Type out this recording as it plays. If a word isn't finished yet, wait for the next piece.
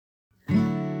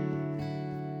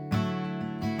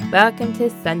Welcome to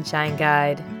Sunshine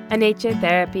Guide, a nature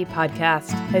therapy podcast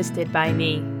hosted by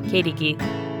me, Katie Keith.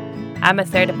 I'm a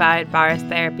certified forest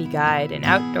therapy guide and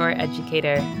outdoor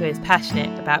educator who is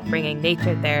passionate about bringing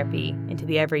nature therapy into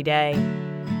the everyday.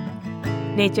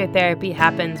 Nature therapy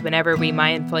happens whenever we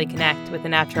mindfully connect with the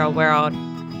natural world.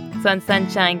 So on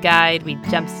Sunshine Guide, we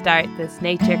jumpstart this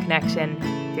nature connection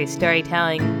through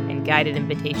storytelling and guided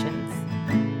invitations.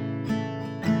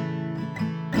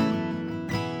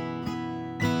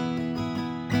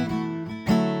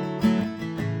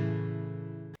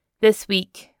 This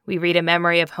week, we read A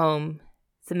Memory of Home,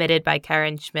 submitted by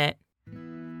Karen Schmidt.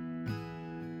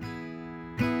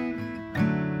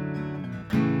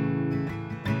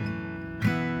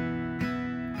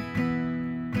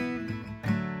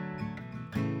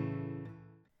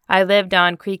 I lived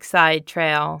on Creekside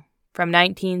Trail from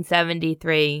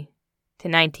 1973 to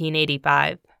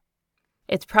 1985.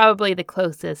 It's probably the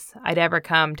closest I'd ever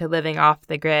come to living off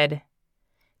the grid.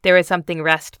 There was something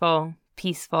restful,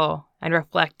 peaceful, and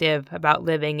reflective about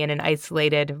living in an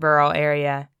isolated rural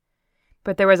area.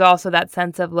 But there was also that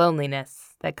sense of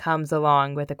loneliness that comes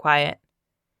along with the quiet.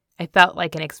 I felt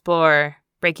like an explorer,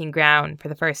 breaking ground for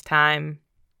the first time.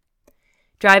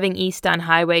 Driving east on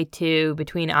Highway 2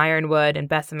 between Ironwood and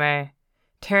Bessemer,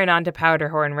 turn onto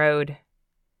Powderhorn Road.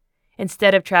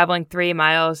 Instead of traveling 3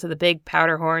 miles to the big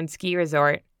Powderhorn ski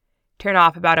resort, turn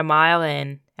off about a mile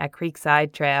in at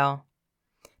Creekside Trail.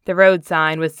 The road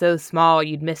sign was so small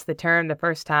you'd miss the turn the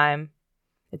first time.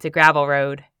 It's a gravel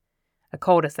road, a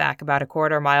cul-de-sac about a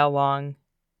 1/4 mile long.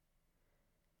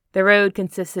 The road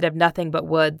consisted of nothing but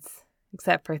woods,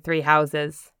 except for 3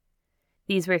 houses.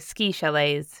 These were ski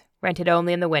chalets, rented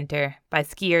only in the winter by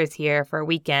skiers here for a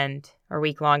weekend or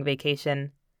week-long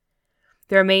vacation.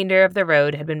 The remainder of the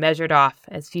road had been measured off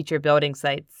as future building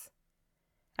sites.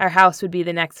 Our house would be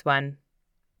the next one.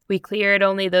 We cleared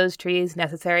only those trees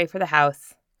necessary for the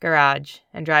house, garage,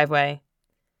 and driveway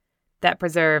that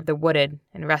preserved the wooded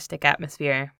and rustic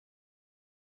atmosphere.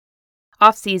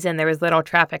 Off-season, there was little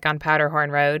traffic on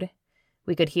Powderhorn Road.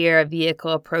 We could hear a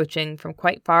vehicle approaching from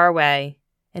quite far away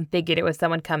and figured it was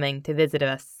someone coming to visit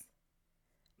us.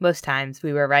 Most times,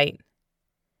 we were right.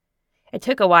 It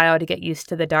took a while to get used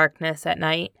to the darkness at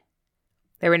night.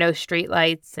 There were no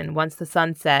streetlights, and once the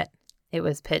sun set, it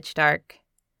was pitch dark.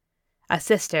 A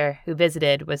sister who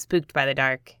visited was spooked by the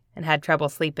dark and had trouble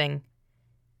sleeping.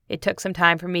 It took some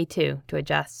time for me, too, to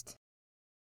adjust.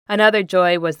 Another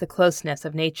joy was the closeness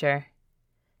of nature.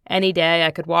 Any day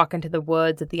I could walk into the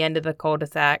woods at the end of the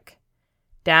cul-de-sac.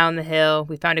 Down the hill,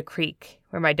 we found a creek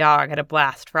where my dog had a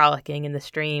blast frolicking in the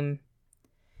stream.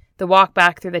 The walk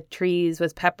back through the trees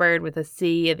was peppered with a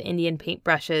sea of Indian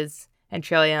paintbrushes and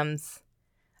trilliums.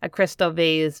 A crystal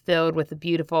vase filled with the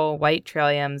beautiful white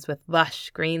trilliums with lush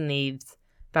green leaves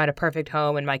found a perfect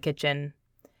home in my kitchen.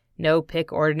 No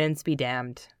pick ordinance be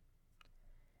damned.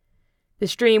 The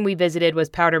stream we visited was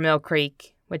Powder Mill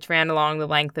Creek, which ran along the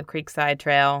length of Creekside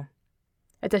Trail.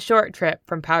 It's a short trip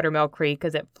from Powder Mill Creek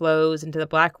as it flows into the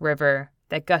Black River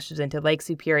that gushes into Lake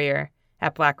Superior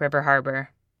at Black River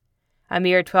Harbor, a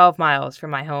mere 12 miles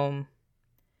from my home.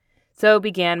 So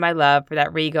began my love for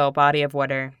that regal body of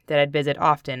water that I'd visit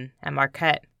often at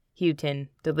Marquette, Houghton,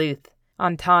 Duluth,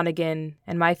 Ontonagon,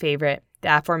 and my favorite,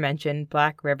 the aforementioned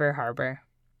Black River Harbor.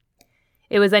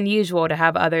 It was unusual to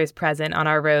have others present on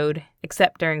our road,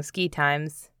 except during ski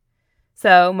times.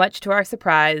 So, much to our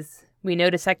surprise, we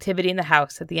noticed activity in the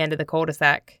house at the end of the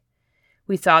cul-de-sac.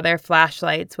 We saw their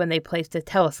flashlights when they placed a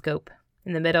telescope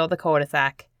in the middle of the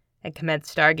cul-de-sac and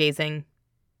commenced stargazing.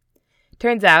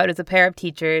 Turns out it was a pair of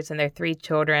teachers and their 3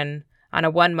 children on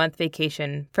a 1-month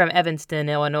vacation from Evanston,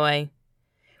 Illinois.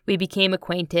 We became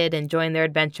acquainted and joined their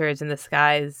adventures in the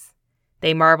skies.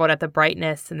 They marveled at the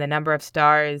brightness and the number of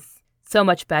stars, so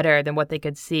much better than what they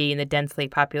could see in the densely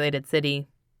populated city.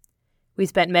 We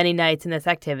spent many nights in this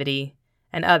activity,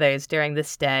 and others during this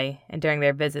stay and during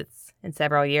their visits in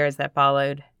several years that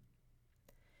followed.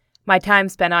 My time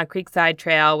spent on Creekside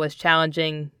Trail was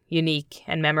challenging, unique,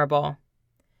 and memorable.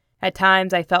 At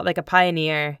times I felt like a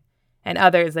pioneer, and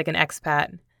others like an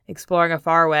expat, exploring a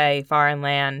faraway foreign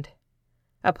land.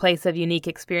 A place of unique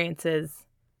experiences,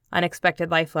 unexpected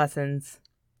life lessons,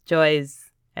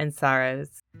 joys, and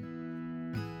sorrows.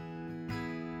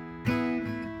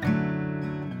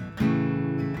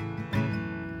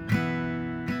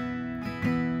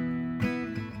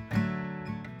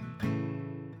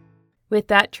 With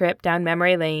that trip down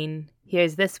memory lane,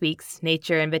 here's this week's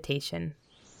nature invitation.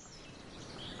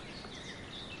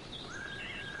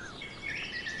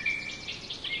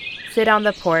 Sit on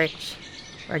the porch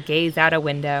or gaze out a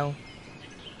window.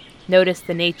 Notice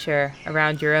the nature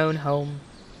around your own home.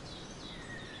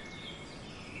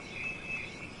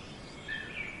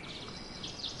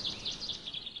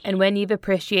 And when you've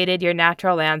appreciated your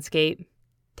natural landscape,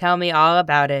 tell me all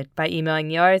about it by emailing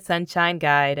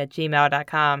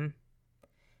yoursunshineguide@gmail.com.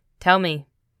 Tell me,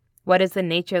 what is the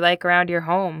nature like around your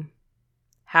home?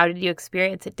 How did you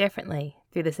experience it differently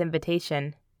through this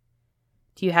invitation?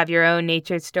 Do you have your own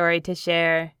nature story to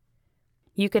share?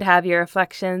 You could have your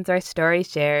reflections or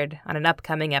stories shared on an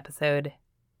upcoming episode.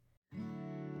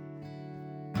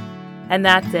 And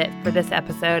that's it for this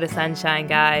episode of Sunshine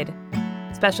Guide.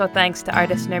 Special thanks to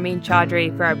artist Nermeen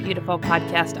Chaudhry for our beautiful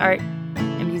podcast art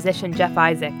and musician Jeff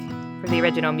Isaac for the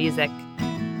original music.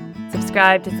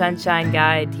 Subscribe to Sunshine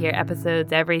Guide to hear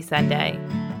episodes every Sunday.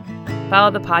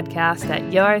 Follow the podcast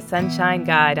at Your Sunshine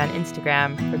Guide on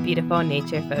Instagram for beautiful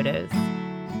nature photos.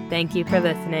 Thank you for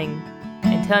listening.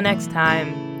 Until next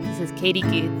time, this is Katie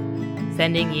Guth,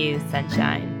 sending you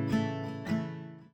sunshine.